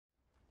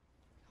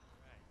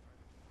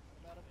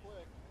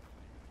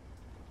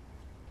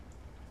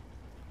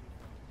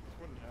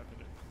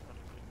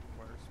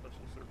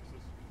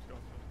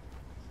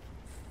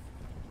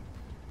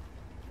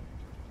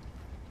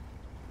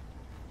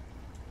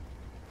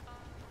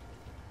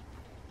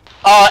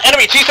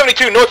Enemy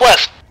T-72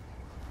 northwest.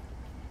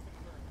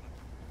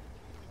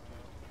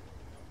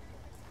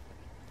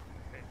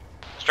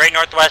 Straight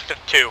northwest of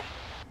 2.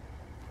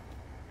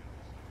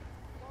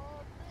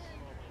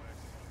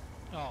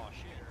 Oh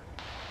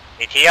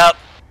shit. AT up.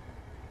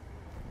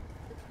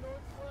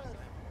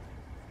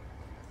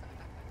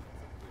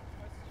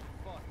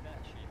 Fuck that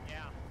shit.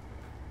 Yeah.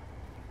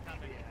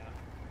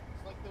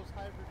 It's like those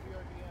hybrid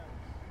VRDMs.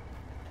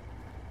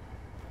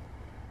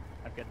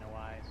 I've got no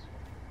eyes.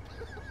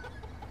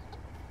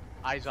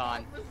 Eyes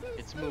on.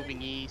 It's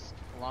moving east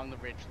along the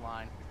ridge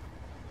line.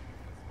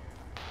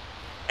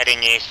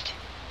 Heading east.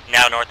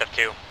 Now north of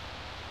 2.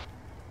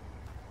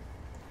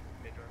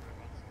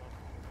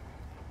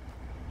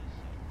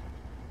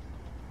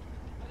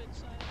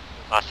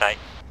 Lost sight.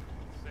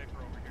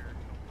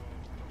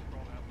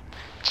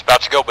 It's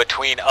about to go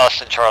between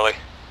us and Charlie. That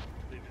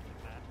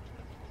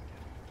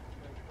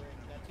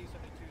T-72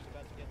 is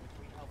about to get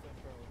between Alpha and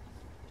Charlie.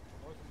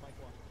 North of Mike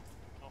 1.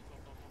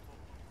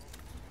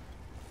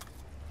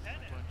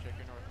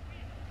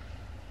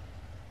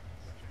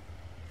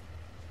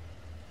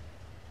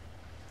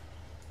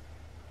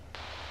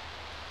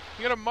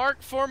 You got a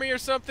mark for me or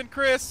something,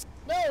 Chris?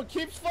 No, it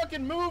keeps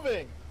fucking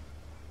moving!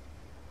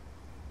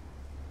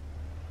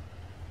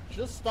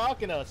 Just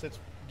stalking us, it's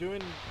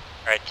doing...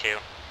 Right 2.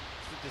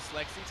 The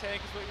dyslexia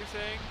tank is what you're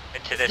saying?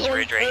 Into this going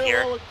ridge right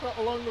here. parallel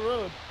along the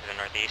road. To the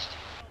northeast.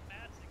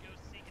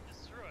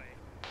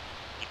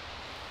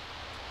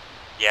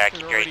 Yeah,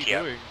 keep your AT up.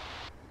 Doing?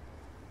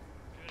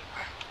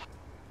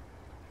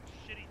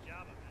 Shitty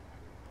job of it.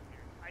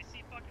 I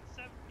see fucking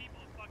 7 people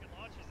with fucking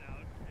launches out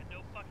and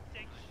no fucking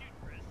tank to shoot,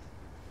 Chris.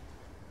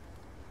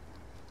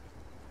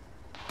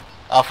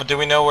 Alpha, do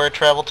we know where it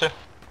traveled to?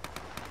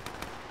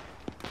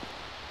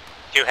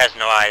 2 has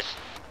no eyes.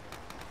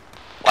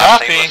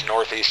 Last Thing was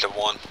northeast of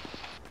 1.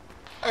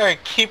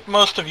 Alright, keep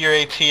most of your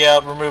AT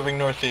out, we're moving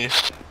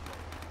northeast.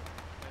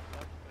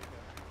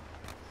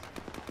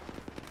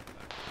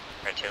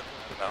 Right 2.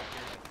 Oh.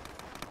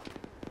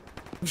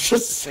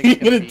 Just seeing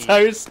an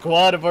entire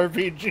squad of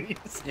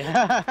RPGs.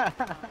 Yeah.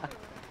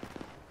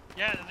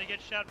 Yeah, then they get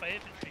shot by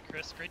infantry,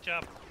 Chris. Great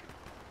job.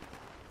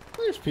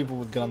 There's people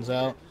with guns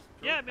out.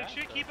 Yeah, make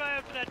sure you keep an eye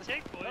out for that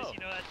tank, boys. You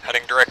know that.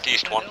 Heading direct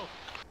east, that 1. hill.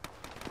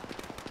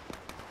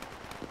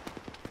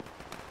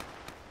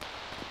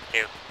 2.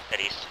 Head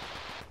east.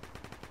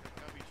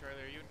 Copy,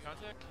 Charlie. Are you in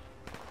contact?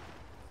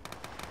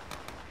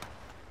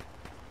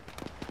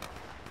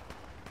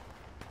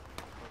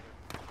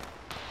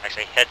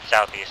 Actually, head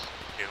southeast.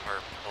 2, or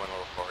going a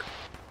little forward.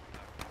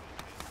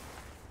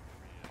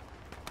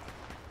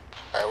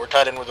 Alright, we're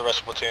tied in with the rest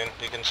of the platoon.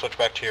 You can switch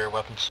back to your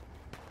weapons.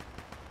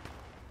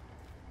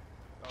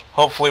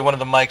 Hopefully one of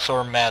the mics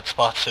or Matt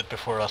spots it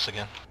before us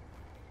again.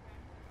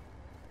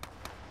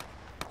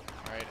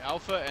 Alright,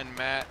 Alpha and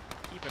Matt,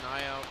 keep an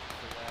eye out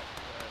for that.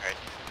 Alright.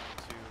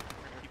 T-72.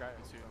 We're gonna try to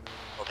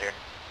Hold here.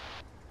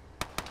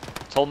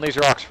 Just holding these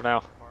rocks for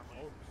now.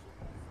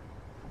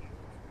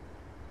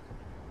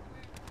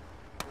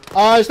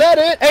 Is that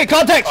it? Hey,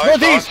 contacts!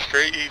 Northeast!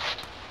 Straight east.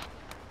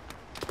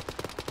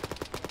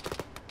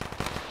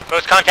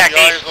 Close contact The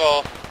eye east. as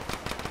well.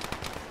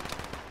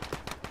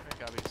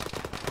 copies.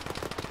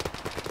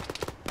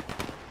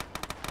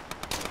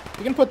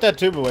 You can put that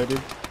tube away, dude.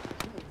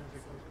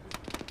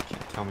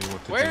 Tell me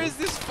what to do. Where is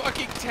this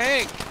fucking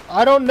tank?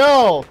 I don't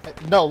know!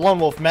 No, Lone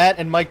Wolf, Matt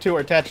and Mike 2 are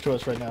attached to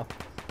us right now.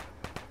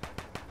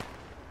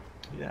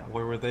 Yeah,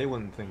 where were they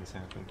when things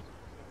happened?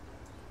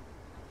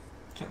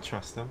 Can't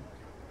trust them.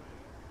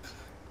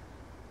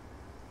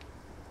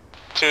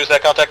 2, is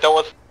that contact dealt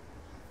with?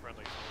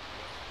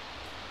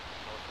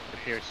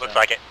 Looks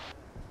like it.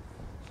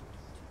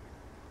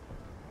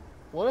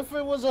 What if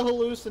it was a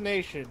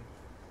hallucination?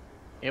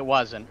 It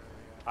wasn't.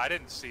 I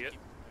didn't see it. You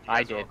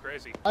I guys are all did.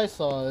 Crazy. I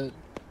saw it.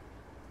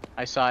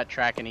 I saw it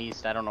tracking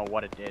east. I don't know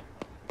what it did.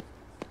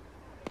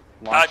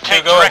 2,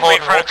 go directly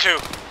in hold, front of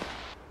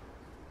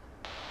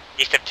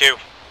 2. East of 2.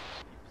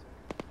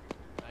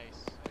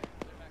 Nice.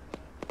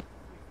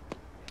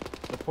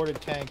 Reported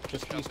tank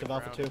just east of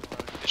Alpha 2.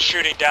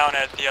 Shooting down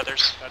at the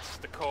others. That's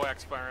the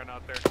coax firing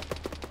out there.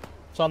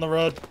 It's on the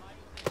road.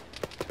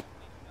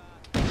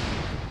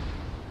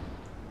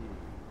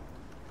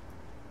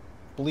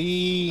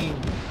 Bleen.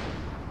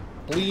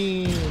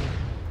 Bleen.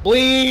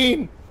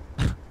 Bleen!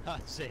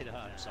 Zeta,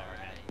 I'm sorry,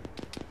 man.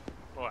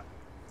 What?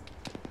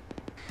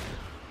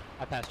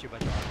 I passed you a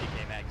bunch of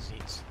RPK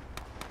magazines.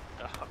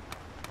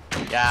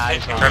 Yeah,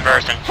 It's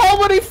reversing. How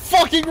many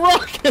fucking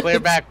rockets? Clear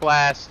back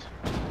blast.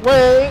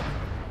 Wait,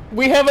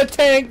 we have a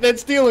tank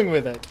that's dealing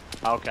with it.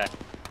 Okay.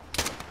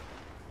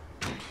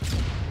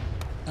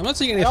 I'm not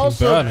seeing And anything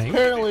also, burning.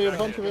 apparently a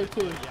bunch of AT.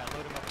 Yeah, load him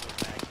up with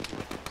those mags.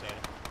 Zeta.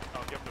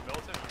 Oh, give him the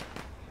militant?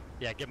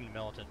 Yeah, give him the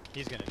militant.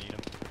 He's gonna need him.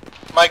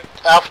 Mike,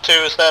 Alpha 2,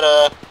 is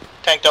that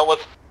tank dealt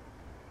with?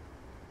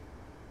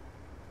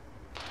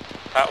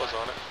 Pat was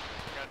on it.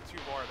 Got 2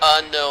 more.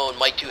 There. Unknown.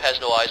 Mike 2 has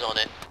no eyes on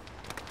it.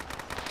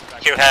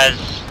 2 has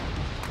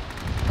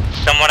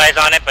somewhat eyes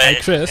on it, but Hey,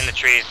 it's Chris. in the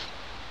trees.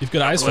 You've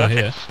got eyes for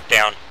here. It's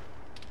down.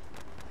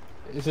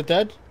 Is it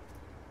dead?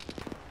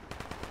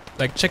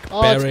 Like check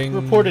Oh, bearing.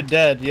 it's reported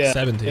dead. Yeah,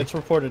 70. it's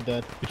reported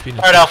dead. Between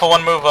Alright, Alpha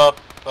 1, move up.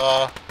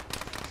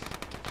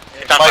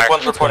 It's on Mike fire.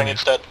 1's reporting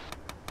it's dead.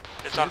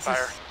 It's on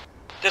fire.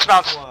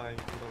 Dismounts. Why you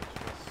don't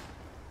trust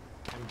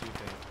MG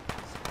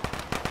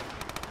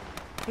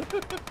thing.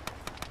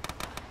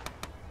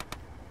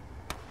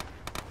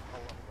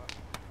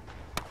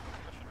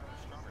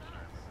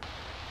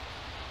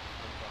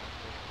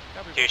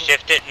 You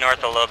shift it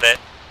north a little bit.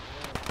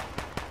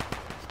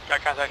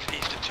 Got contacts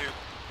east of 2.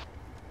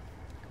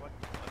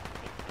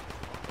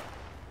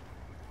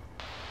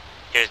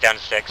 Here's down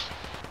to 6.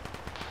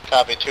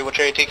 Copy. 2, what's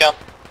your AT count?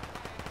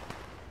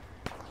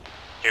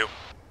 2.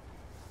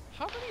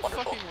 How many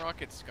Wonderful. fucking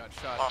rockets got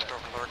shot? Off at to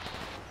that? alert.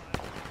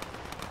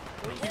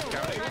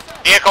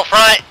 Vehicle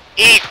front,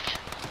 east.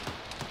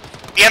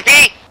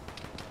 BMP.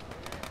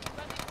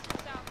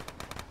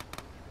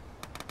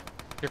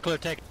 You're clear,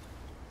 take it.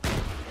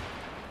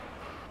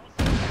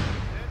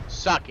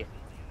 Suck it.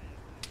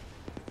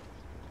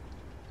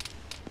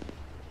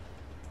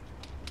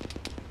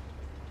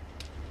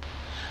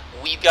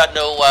 We've got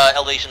no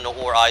elevation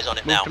or eyes on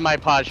it Move now. to my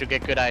pause, you'll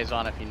get good eyes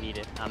on if you need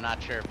it. I'm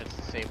not sure if it's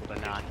disabled or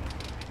not.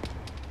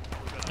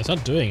 It's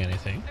not doing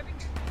anything.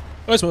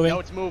 Oh, it's moving. No,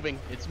 it's moving.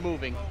 It's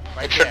moving.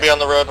 Right It should there. be on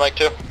the road, Mike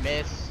 2.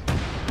 Miss.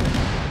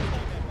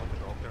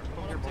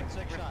 Take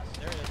 6 shots.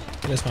 There it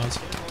is. Dismounts.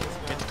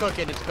 It's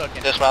cooking. It's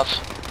cooking. Dismounts.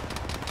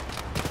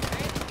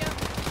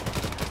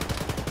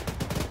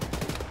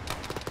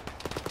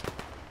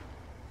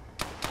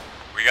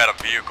 We got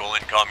a vehicle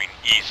incoming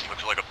east,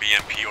 looks like a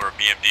BMP or a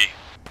BMD.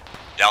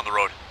 Down the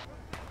road.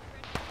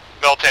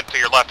 Militant to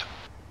your left.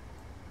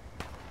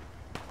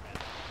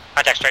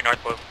 Contact straight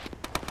north, blue.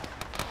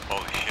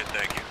 Holy shit,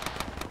 thank you.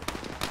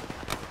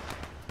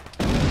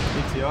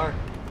 PTR.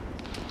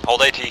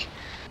 Hold AT.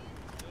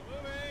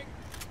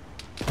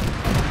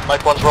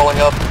 Mike 1's rolling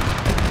up.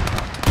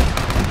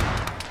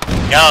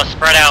 Yo,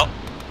 spread out.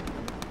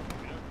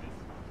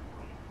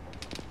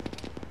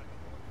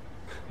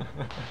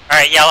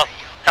 Alright, yellow.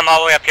 Come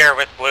all the way up here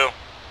with blue.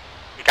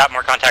 We got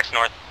more contacts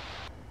north.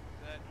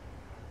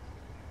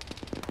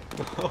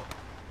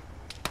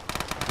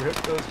 Rip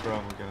those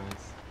Bravo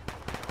guys.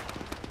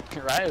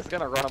 Right, it's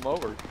gonna run him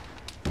over.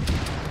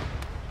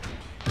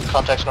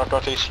 Contacts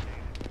north-northeast.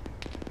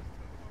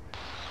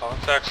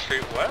 Contact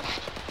street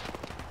west?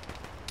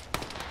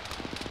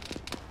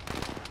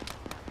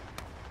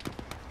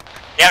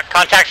 Yeah,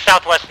 contact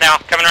southwest now.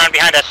 Coming around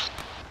behind us.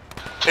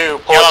 2,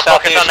 pull Yellow, it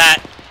focus southeast. on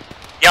that.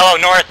 Yellow,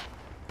 north.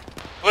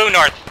 Blue,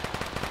 north.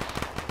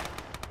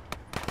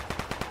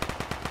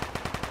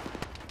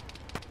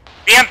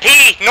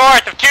 BMP,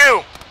 north of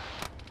 2.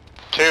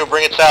 2,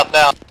 bring it south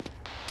now.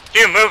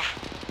 2, move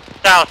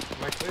south.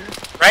 Am I clear?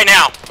 Right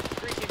now.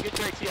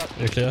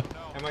 You're clear.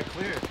 Am I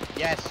clear?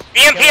 Yes.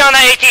 BMP on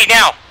that AT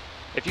now.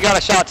 If you got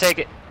a shot, take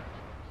it.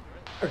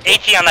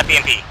 AT on that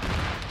BMP.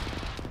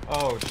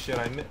 Oh shit,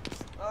 I missed.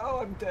 Oh,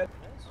 I'm dead.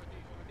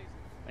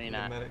 No, you're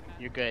not. Medic.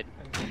 You're good.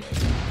 I'm dead.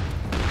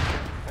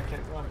 I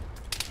can't run.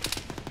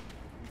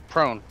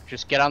 Prone.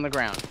 Just get on the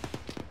ground.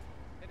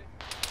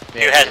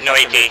 You has no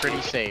you're AT.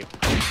 Pretty safe.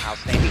 I'll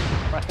stand in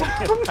front.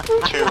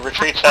 2,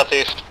 retreat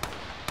southeast.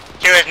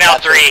 2 is now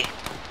 3.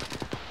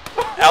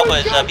 Alpha,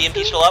 is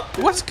BMP still up?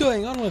 What's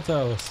going on with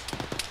those?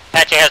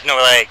 Apache has no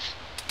legs.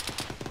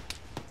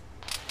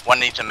 1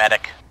 needs a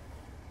medic.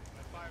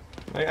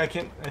 I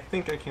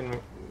think I can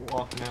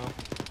walk now.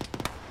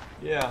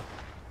 Yeah.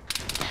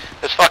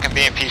 This fucking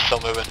BMP's still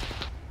moving.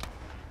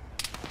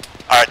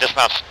 Alright,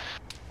 dismounts.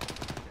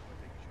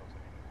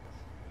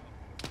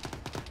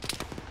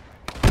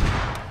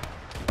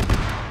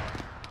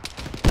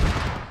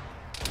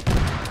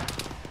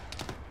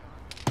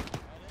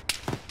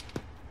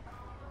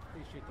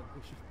 Appreciate the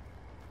appreciate.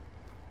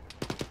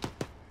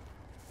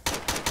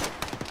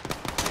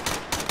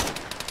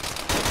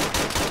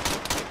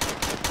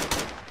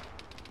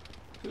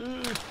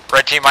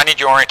 Red team, I need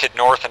you oriented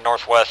north and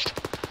northwest.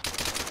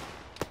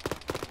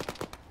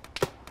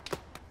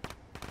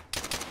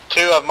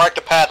 2, I've marked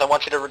a path. I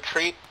want you to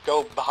retreat,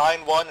 go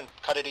behind 1, and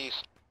cut it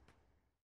east.